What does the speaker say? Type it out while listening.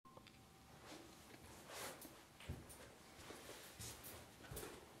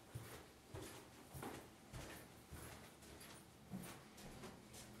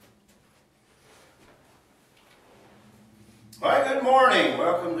Good morning.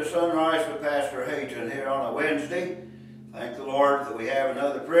 Welcome to Sunrise with Pastor Hayton here on a Wednesday. Thank the Lord that we have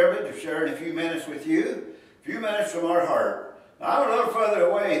another privilege of sharing a few minutes with you, a few minutes from our heart. Now, I'm a little further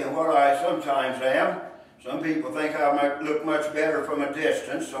away than what I sometimes am. Some people think I might look much better from a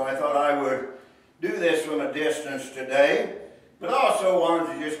distance, so I thought I would do this from a distance today. But I also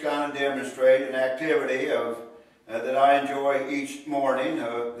wanted to just kind of demonstrate an activity that I enjoy each morning,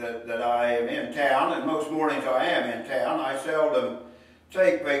 that I am in town, and most mornings I am in town. I seldom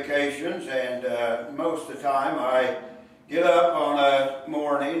take vacations, and most of the time I get up on a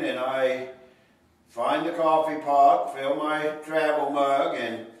morning and I find the coffee pot, fill my travel mug,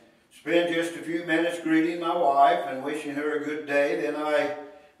 and spend just a few minutes greeting my wife and wishing her a good day. Then I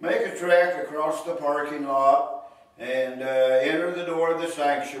make a trek across the parking lot and enter the door of the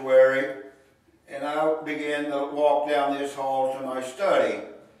sanctuary. And I begin to walk down this hall to my study.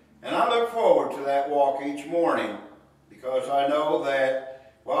 And I look forward to that walk each morning because I know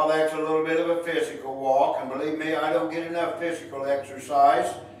that while that's a little bit of a physical walk, and believe me, I don't get enough physical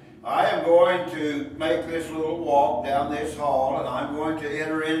exercise, I am going to make this little walk down this hall, and I'm going to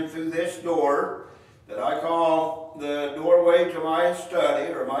enter in through this door that I call the doorway to my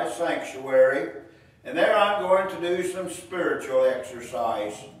study or my sanctuary. And there I'm going to do some spiritual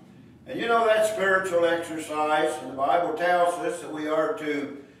exercise. And you know that spiritual exercise, and the Bible tells us that we are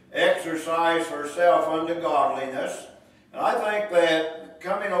to exercise ourselves unto godliness. And I think that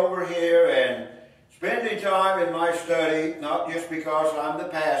coming over here and spending time in my study, not just because I'm the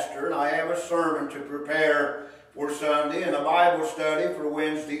pastor and I have a sermon to prepare for Sunday and a Bible study for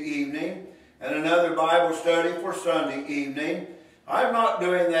Wednesday evening and another Bible study for Sunday evening, I'm not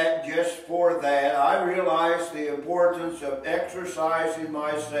doing that just for that. I realize the importance of exercising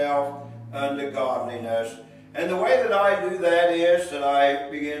myself unto godliness. And the way that I do that is that I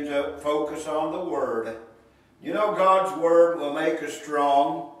begin to focus on the Word. You know, God's Word will make us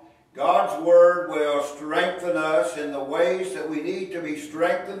strong. God's Word will strengthen us in the ways that we need to be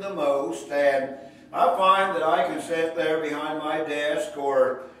strengthened the most. And I find that I can sit there behind my desk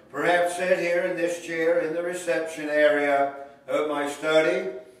or perhaps sit here in this chair in the reception area of my study,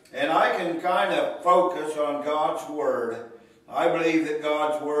 and I can kind of focus on God's Word. I believe that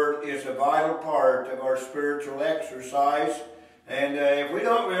God's Word is a vital part of our spiritual exercise, and if we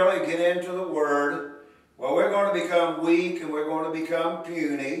don't really get into the Word, well, we're going to become weak and we're going to become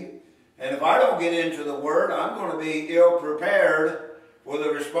puny. And if I don't get into the Word, I'm going to be ill-prepared for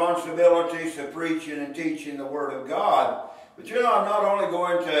the responsibilities of preaching and teaching the Word of God. But you know, I'm not only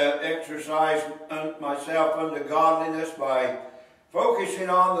going to exercise myself unto godliness by focusing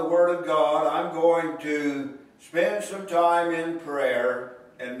on the Word of God, I'm going to spend some time in prayer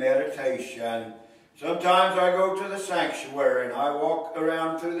and meditation. Sometimes I go to the sanctuary and I walk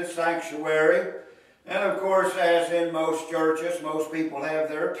around through the sanctuary. And of course, as in most churches, most people have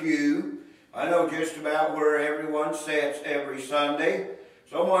their pew. I know just about where everyone sits every Sunday.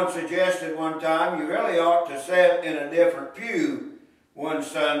 Someone suggested one time you really ought to sit in a different pew one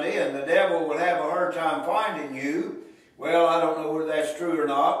Sunday and the devil will have a hard time finding you. Well, I don't know whether that's true or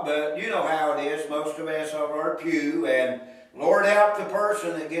not, but you know how it is. Most of us are our pew, and Lord help the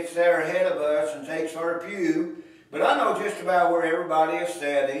person that gets there ahead of us and takes our pew. But I know just about where everybody is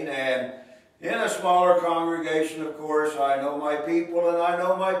sitting, and in a smaller congregation, of course, I know my people and I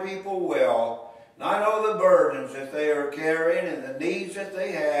know my people well. And I know the burdens that they are carrying and the needs that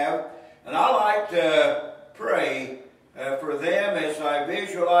they have. And I like to pray for them as I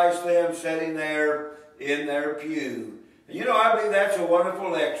visualize them sitting there in their pew. And you know, I believe that's a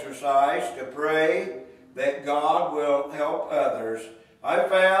wonderful exercise to pray that God will help others. I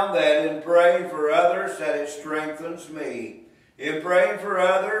found that in praying for others that it strengthens me. In praying for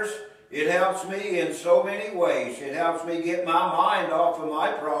others, it helps me in so many ways. It helps me get my mind off of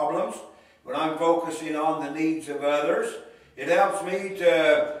my problems when I'm focusing on the needs of others. It helps me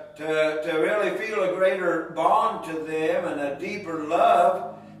to really feel a greater bond to them and a deeper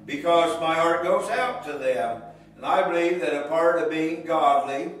love because my heart goes out to them. And I believe that a part of being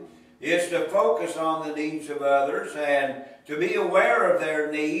godly is to focus on the needs of others and to be aware of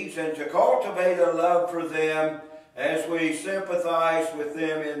their needs and to cultivate a love for them as we sympathize with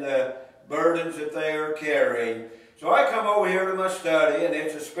them in the burdens that they are carrying. So I come over here to my study, and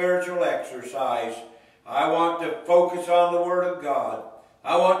it's a spiritual exercise. I want to focus on the Word of God.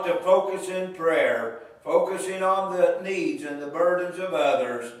 I want to focus in prayer, focusing on the needs and the burdens of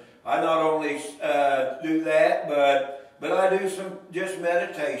others. I not only do that, but I do some just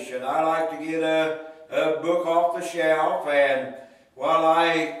meditation. I like to get a book off the shelf, and while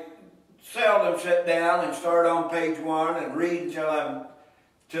I seldom sit down and start on page 1 and read until I'm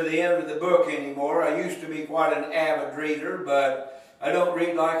to the end of the book anymore. I used to be quite an avid reader, but I don't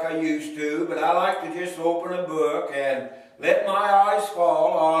read like I used to. But I like to just open a book and let my eyes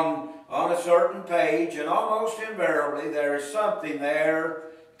fall on a certain page, and almost invariably there is something there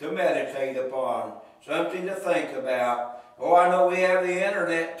to meditate upon, something to think about. Oh, I know we have the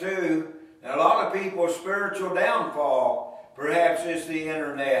internet too. And a lot of people's spiritual downfall perhaps is the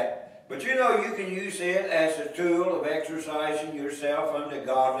internet. But you know, you can use it as a tool of exercising yourself unto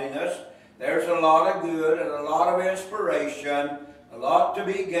godliness. There's a lot of good and a lot of inspiration, a lot to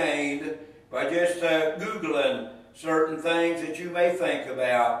be gained by just Googling certain things that you may think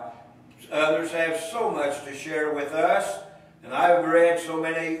about. Others have so much to share with us, and I've read so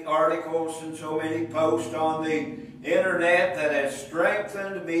many articles and so many posts on the internet that has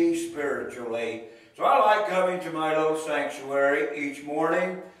strengthened me spiritually. So I like coming to my little sanctuary each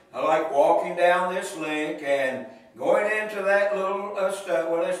morning. I like walking down this link and going into that little study.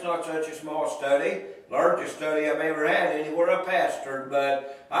 Well, it's not such a small study, largest study I've ever had anywhere I pastored,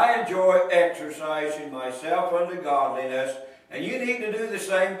 but I enjoy exercising myself unto godliness, and you need to do the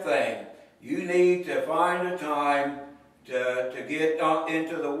same thing. You need to find a time to get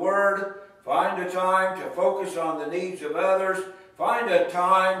into the Word, find a time to focus on the needs of others, find a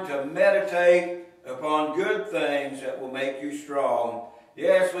time to meditate upon good things that will make you strong.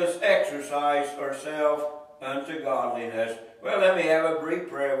 Yes, let's exercise ourselves unto godliness. Well, let me have a brief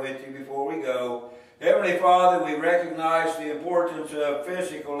prayer with you before we go. Heavenly Father, we recognize the importance of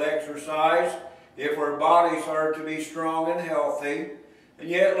physical exercise if our bodies are to be strong and healthy. And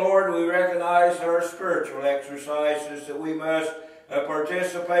yet, Lord, we recognize there are spiritual exercises that we must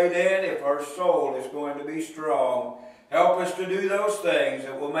participate in if our soul is going to be strong. Help us to do those things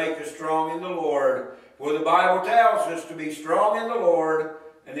that will make us strong in the Lord. For the Bible tells us to be strong in the Lord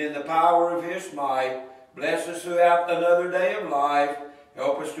and in the power of His might. Bless us throughout another day of life.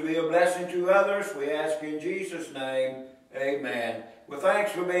 Help us to be a blessing to others. We ask in Jesus' name, amen. Well,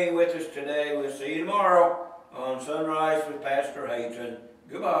 thanks for being with us today. We'll see you tomorrow on Sunrise with Pastor Hayton.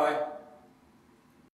 Goodbye.